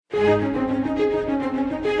The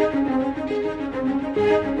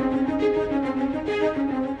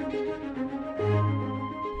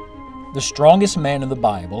strongest man in the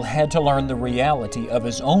Bible had to learn the reality of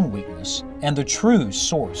his own weakness and the true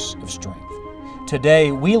source of strength.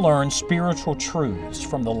 Today, we learn spiritual truths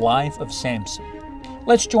from the life of Samson.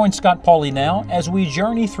 Let's join Scott Pauley now as we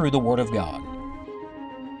journey through the Word of God.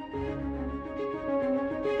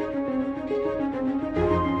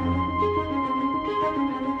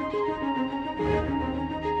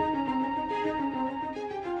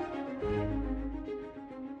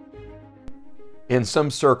 In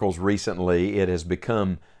some circles recently, it has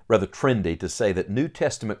become rather trendy to say that New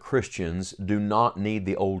Testament Christians do not need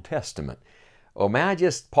the Old Testament. Well, may I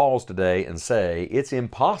just pause today and say it's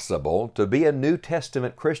impossible to be a New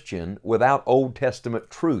Testament Christian without Old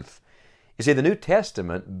Testament truth. You see, the New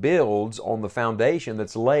Testament builds on the foundation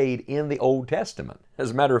that's laid in the Old Testament.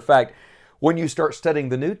 As a matter of fact, when you start studying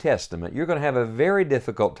the New Testament, you're going to have a very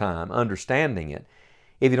difficult time understanding it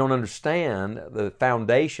if you don't understand the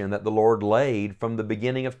foundation that the Lord laid from the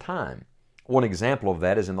beginning of time. One example of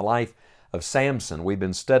that is in the life of Samson. We've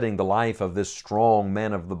been studying the life of this strong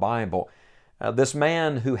man of the Bible. This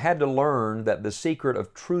man who had to learn that the secret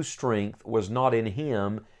of true strength was not in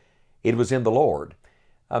him, it was in the Lord.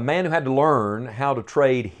 A man who had to learn how to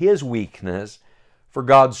trade his weakness for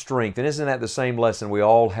God's strength. And isn't that the same lesson we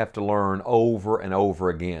all have to learn over and over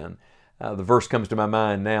again? The verse comes to my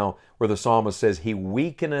mind now where the psalmist says, He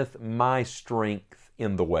weakeneth my strength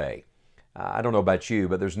in the way. I don't know about you,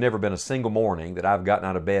 but there's never been a single morning that I've gotten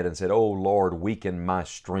out of bed and said, Oh Lord, weaken my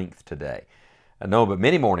strength today. No, but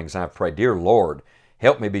many mornings I've prayed, Dear Lord,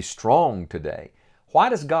 help me be strong today. Why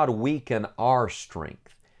does God weaken our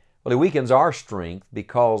strength? Well, He weakens our strength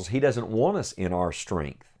because He doesn't want us in our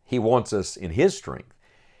strength. He wants us in His strength.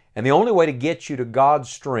 And the only way to get you to God's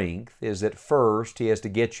strength is that first He has to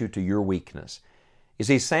get you to your weakness. You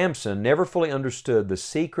see, Samson never fully understood the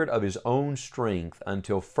secret of his own strength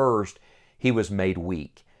until first he was made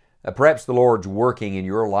weak. Perhaps the Lord's working in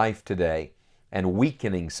your life today and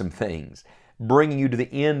weakening some things, bringing you to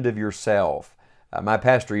the end of yourself. My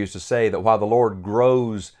pastor used to say that while the Lord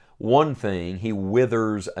grows one thing, He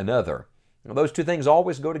withers another. Now, those two things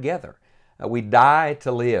always go together. We die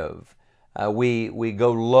to live. We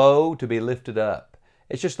go low to be lifted up.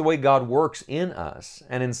 It's just the way God works in us.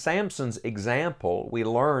 And in Samson's example, we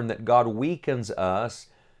learn that God weakens us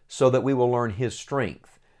so that we will learn His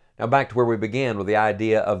strength. Now back to where we began with the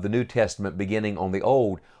idea of the New Testament beginning on the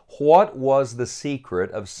Old. What was the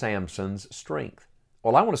secret of Samson's strength?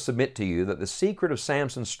 Well, I want to submit to you that the secret of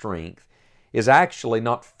Samson's strength is actually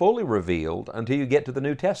not fully revealed until you get to the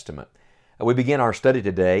New Testament. We begin our study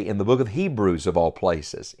today in the book of Hebrews, of all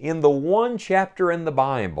places, in the one chapter in the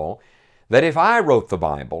Bible that if I wrote the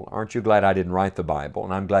Bible, aren't you glad I didn't write the Bible?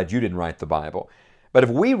 And I'm glad you didn't write the Bible. But if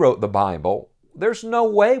we wrote the Bible, there's no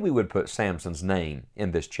way we would put Samson's name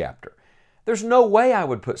in this chapter. There's no way I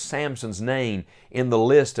would put Samson's name in the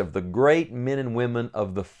list of the great men and women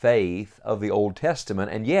of the faith of the Old Testament,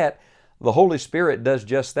 and yet the Holy Spirit does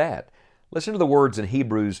just that. Listen to the words in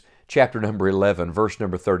Hebrews chapter number 11, verse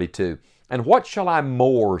number 32. And what shall I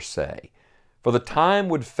more say? For the time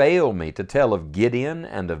would fail me to tell of Gideon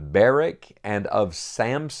and of Barak and of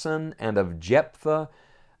Samson and of Jephthah,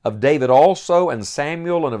 of David also and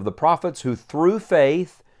Samuel and of the prophets who through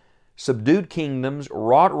faith subdued kingdoms,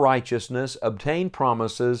 wrought righteousness, obtained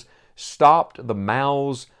promises, stopped the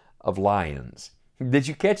mouths of lions. Did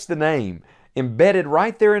you catch the name? Embedded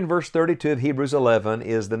right there in verse 32 of Hebrews 11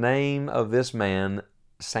 is the name of this man,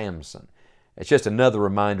 Samson. It's just another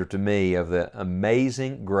reminder to me of the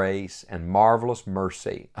amazing grace and marvelous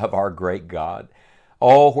mercy of our great God.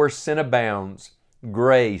 Oh, where sin abounds,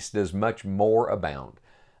 grace does much more abound.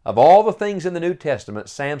 Of all the things in the New Testament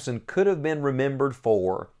Samson could have been remembered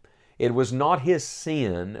for, it was not his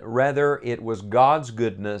sin, rather it was God's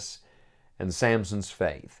goodness and Samson's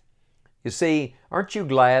faith. You see, aren't you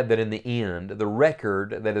glad that in the end, the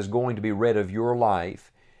record that is going to be read of your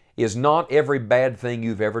life is not every bad thing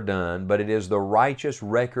you've ever done, but it is the righteous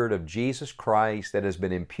record of Jesus Christ that has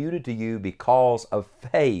been imputed to you because of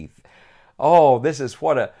faith. Oh, this is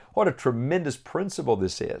what a tremendous principle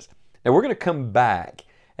this is. Now we're going to come back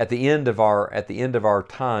at the end of our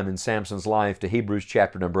time in Samson's life to Hebrews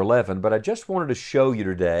chapter number 11, but I just wanted to show you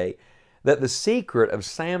today that the secret of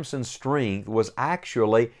Samson's strength was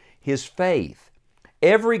actually his faith.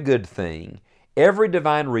 Every good thing, every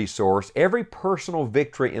divine resource, every personal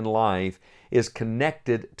victory in life is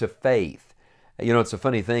connected to faith. You know, it's a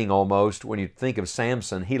funny thing almost when you think of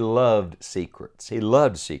Samson. He loved secrets. He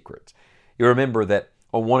loved secrets. You remember that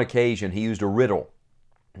on one occasion he used a riddle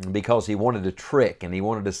because he wanted to trick and he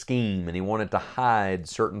wanted to scheme and he wanted to hide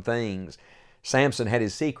certain things. Samson had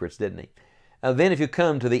his secrets, didn't he? Then if you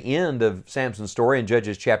come to the end of Samson's story in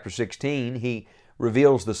Judges chapter 16, he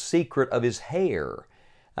reveals the secret of his hair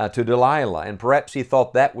to Delilah, and perhaps he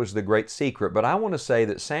thought that was the great secret. But I want to say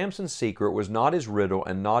that Samson's secret was not his riddle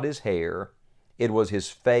and not his hair. It was his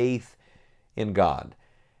faith in God.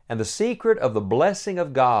 And the secret of the blessing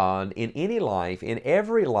of God in any life, in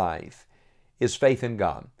every life, is faith in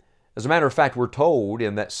God. As a matter of fact, we're told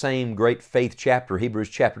in that same great faith chapter, Hebrews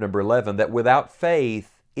chapter number 11, that without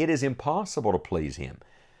faith it is impossible to please Him.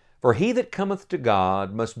 For he that cometh to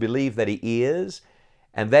God must believe that He is,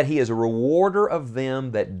 and that He is a rewarder of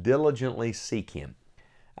them that diligently seek Him.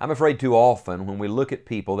 I'm afraid too often when we look at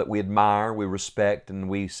people that we admire, we respect, and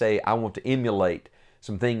we say, I want to emulate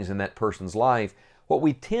some things in that person's life, what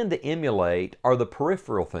we tend to emulate are the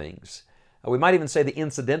peripheral things. We might even say the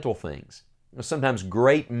incidental things. Sometimes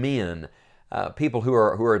great men, people who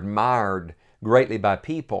are admired greatly by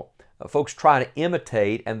people, folks try to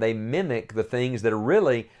imitate and they mimic the things that are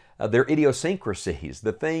really their idiosyncrasies,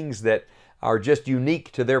 the things that are just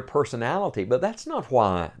unique to their personality. But that's not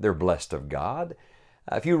why they're blessed of God.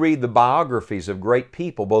 If you read the biographies of great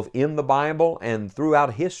people, both in the Bible and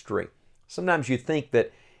throughout history, sometimes you think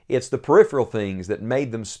that it's the peripheral things that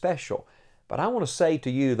made them special. But I want to say to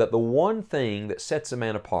you that the one thing that sets a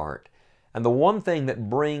man apart, and the one thing that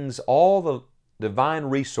brings all the divine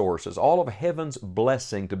resources, all of heaven's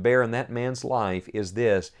blessing to bear in that man's life is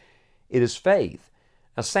this: it is faith.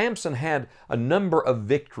 Now, Samson had a number of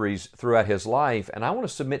victories throughout his life, and I want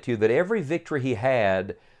to submit to you that every victory he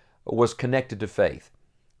had was connected to faith.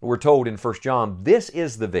 We're told in 1 John, this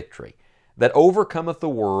is the victory that overcometh the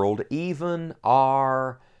world, even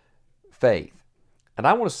our faith. And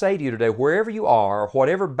I want to say to you today, wherever you are,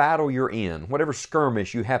 whatever battle you're in, whatever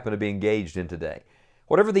skirmish you happen to be engaged in today,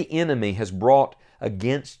 whatever the enemy has brought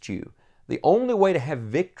against you, the only way to have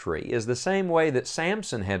victory is the same way that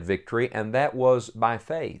Samson had victory, and that was by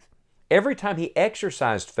faith. Every time he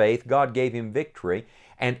exercised faith, God gave him victory,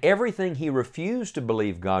 and everything he refused to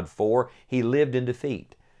believe God for, he lived in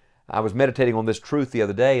defeat. I was meditating on this truth the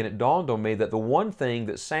other day, and it dawned on me that the one thing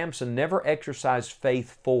that Samson never exercised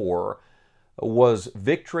faith for was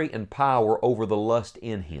victory and power over the lust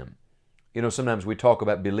in him. You know, sometimes we talk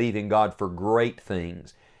about believing God for great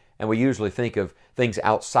things, and we usually think of things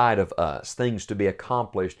outside of us, things to be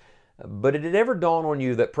accomplished. But did it ever dawn on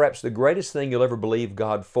you that perhaps the greatest thing you'll ever believe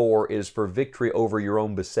God for is for victory over your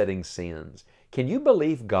own besetting sins? Can you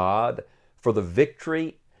believe God for the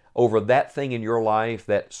victory over that thing in your life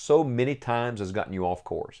that so many times has gotten you off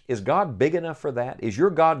course? Is God big enough for that? Is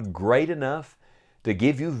your God great enough to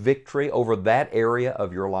give you victory over that area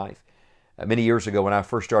of your life? Many years ago when I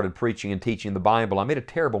first started preaching and teaching the Bible, I made a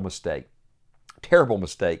terrible mistake. Terrible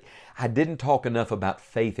mistake. I didn't talk enough about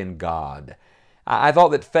faith in God. I thought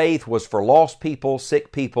that faith was for lost people,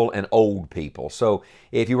 sick people, and old people. So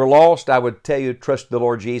if you were lost, I would tell you trust the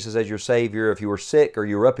Lord Jesus as your Savior. If you were sick or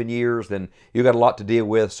you were up in years, then you got a lot to deal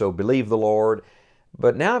with, so believe the Lord.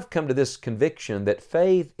 But now I've come to this conviction that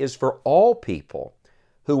faith is for all people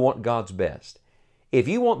who want God's best. If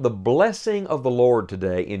you want the blessing of the Lord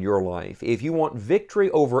today in your life, if you want victory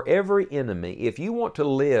over every enemy, if you want to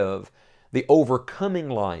live the overcoming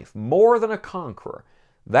life, more than a conqueror,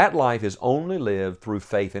 that life is only lived through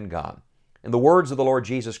faith in God. In the words of the Lord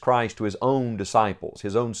Jesus Christ to His own disciples,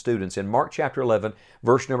 His own students, in Mark chapter 11,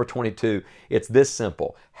 verse number 22, it's this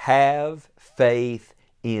simple: have faith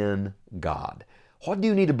in God. What do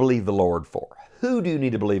you need to believe the Lord for? Who do you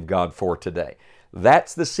need to believe God for today?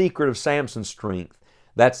 That's the secret of Samson's strength.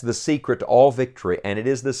 That's the secret to all victory, and it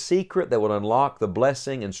is the secret that will unlock the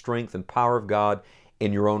blessing and strength and power of God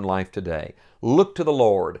in your own life today. Look to the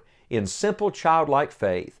Lord in simple childlike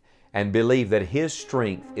faith and believe that His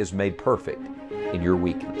strength is made perfect in your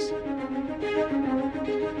weakness.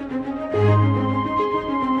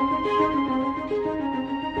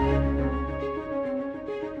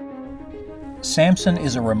 Samson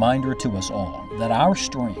is a reminder to us all that our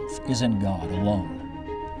strength is in God alone.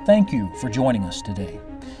 Thank you for joining us today.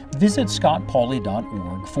 Visit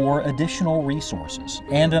scottpauley.org for additional resources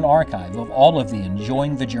and an archive of all of the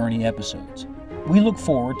Enjoying the Journey episodes. We look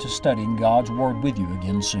forward to studying God's Word with you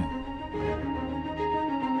again soon.